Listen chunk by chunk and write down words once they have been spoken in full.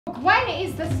Gwen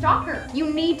is the stalker.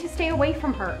 You need to stay away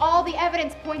from her. All the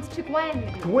evidence points to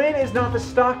Gwen. Gwen is not the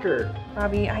stalker.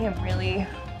 Robbie, I am really,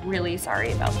 really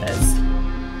sorry about this.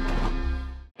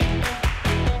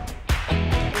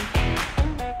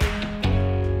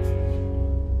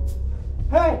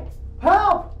 Hey!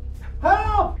 Help!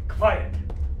 Help! Quiet.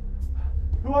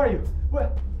 Who are you?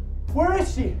 Where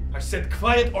is she? I said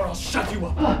quiet or I'll shut you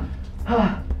up.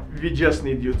 We just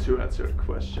need you to answer a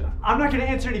question. I'm not gonna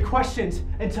answer any questions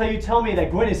until you tell me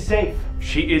that Gwen is safe.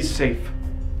 She is safe,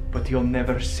 but you'll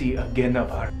never see again of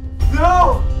her.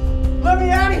 No! Let me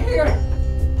out of here!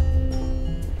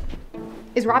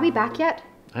 Is Robbie back yet?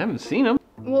 I haven't seen him.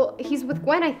 Well, he's with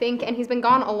Gwen, I think, and he's been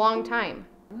gone a long time.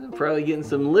 Probably getting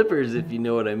some lippers, if you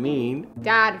know what I mean.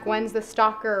 Dad, Gwen's the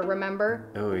stalker, remember?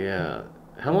 Oh yeah.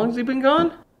 How long's he been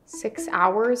gone? 6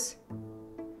 hours.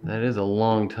 That is a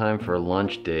long time for a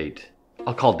lunch date.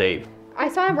 I'll call Dave. I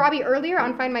saw Robbie earlier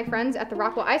on Find My Friends at the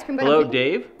Rockwell Ice Cream, but Hello,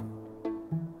 Dave?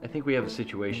 I think we have a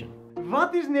situation.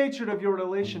 What is nature of your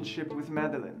relationship with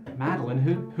Madeline?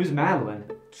 Madeline? Who's Madeline?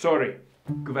 Sorry,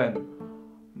 Gwen.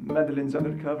 Madeline's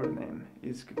undercover name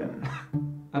is Gwen.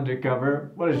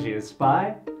 Undercover? What is she, a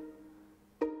spy?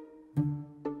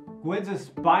 Gwen's a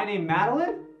spy named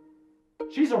Madeline?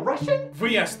 She's a Russian?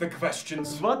 We ask the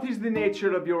questions. What is the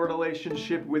nature of your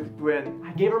relationship with Gwen?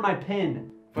 I gave her my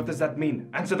pin. What does that mean?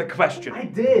 Answer the question. I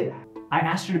did. I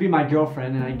asked her to be my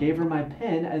girlfriend and I gave her my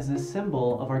pin as a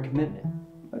symbol of our commitment.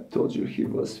 I told you he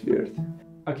was weird.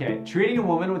 Okay, treating a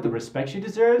woman with the respect she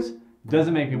deserves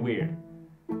doesn't make me weird.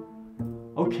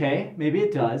 Okay, maybe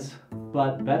it does,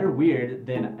 but better weird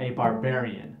than a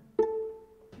barbarian.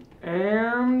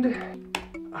 And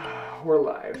we're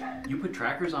live. You put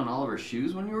trackers on all of her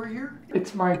shoes when you were here?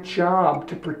 It's my job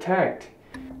to protect.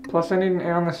 Plus I need an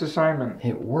A on this assignment.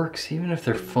 It works even if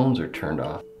their phones are turned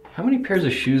off. How many pairs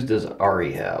of shoes does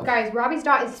Ari have? Guys, Robbie's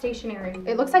dot is stationary.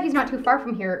 It looks like he's not too far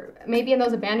from here. Maybe in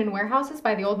those abandoned warehouses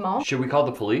by the old mall. Should we call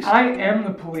the police? I am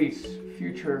the police.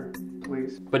 Future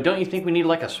police. But don't you think we need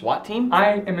like a SWAT team?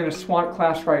 I am in a SWAT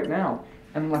class right now.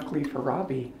 And luckily for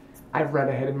Robbie, I've read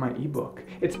ahead in my ebook.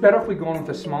 It's better if we go in with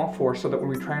a small force so that when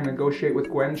we try and negotiate with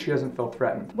Gwen, she doesn't feel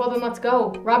threatened. Well, then let's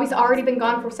go. Robbie's already been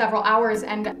gone for several hours,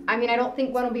 and I mean, I don't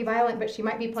think Gwen will be violent, but she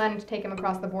might be planning to take him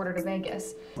across the border to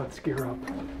Vegas. Let's gear up.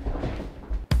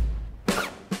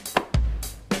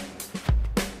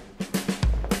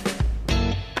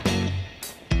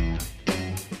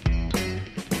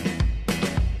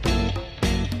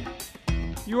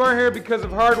 You are here because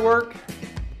of hard work,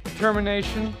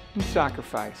 determination, and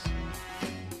sacrifice.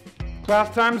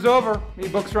 Class time's over.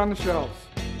 E-books are on the shelves.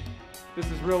 This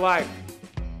is real life.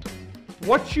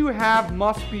 What you have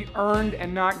must be earned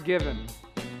and not given.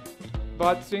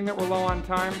 But seeing that we're low on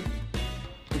time,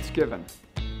 it's given.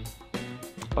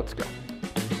 Let's go.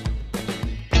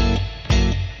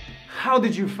 How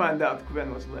did you find out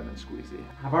Gwen was lemon squeezy?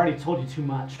 I've already told you too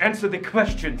much. Answer the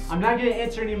questions. I'm not gonna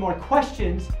answer any more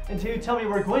questions until you tell me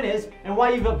where Gwen is and why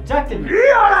you've abducted me. We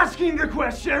are asking the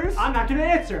questions! I'm not gonna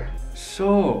answer.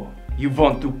 So, you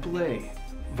want to play.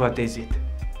 What is it?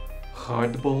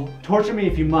 Hardball? Torture me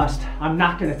if you must. I'm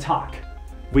not gonna talk.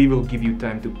 We will give you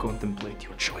time to contemplate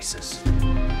your choices.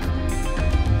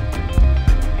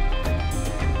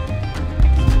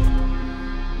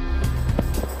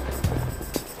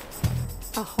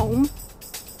 A home?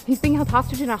 He's being held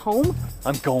hostage in a home?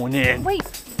 I'm going in. Wait,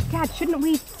 Dad, shouldn't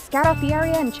we scout out the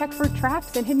area and check for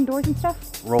traps and hidden doors and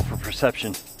stuff? Roll for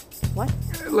perception. What?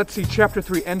 Let's see, Chapter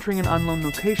 3, entering an unknown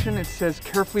location. It says,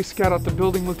 carefully scout out the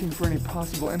building looking for any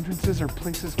possible entrances or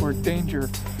places where danger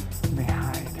may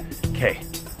hide. Okay,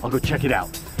 I'll go check it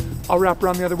out. I'll wrap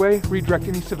around the other way, redirect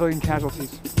any civilian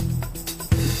casualties.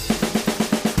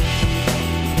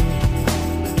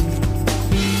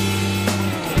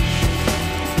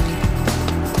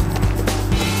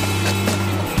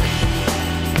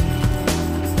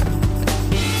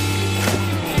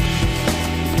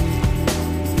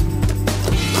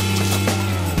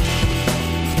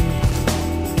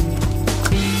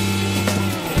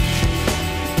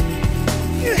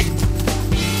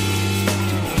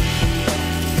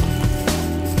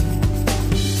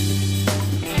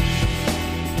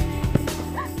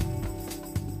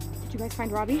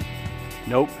 Find Robbie?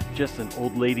 Nope, just an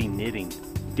old lady knitting.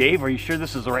 Dave, are you sure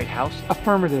this is the right house?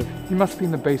 Affirmative. He must be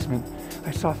in the basement.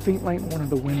 I saw a faint light in one of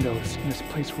the windows, and this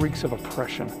place reeks of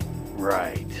oppression.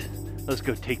 Right. Let's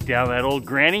go take down that old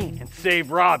granny and save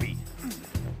Robbie.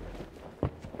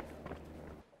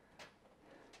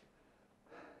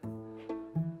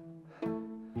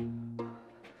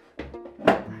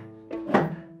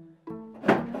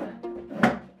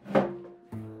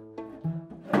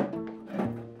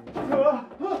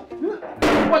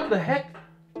 What the heck?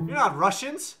 You're not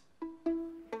Russians.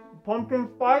 Pumpkin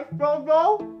spice,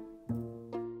 Jojo?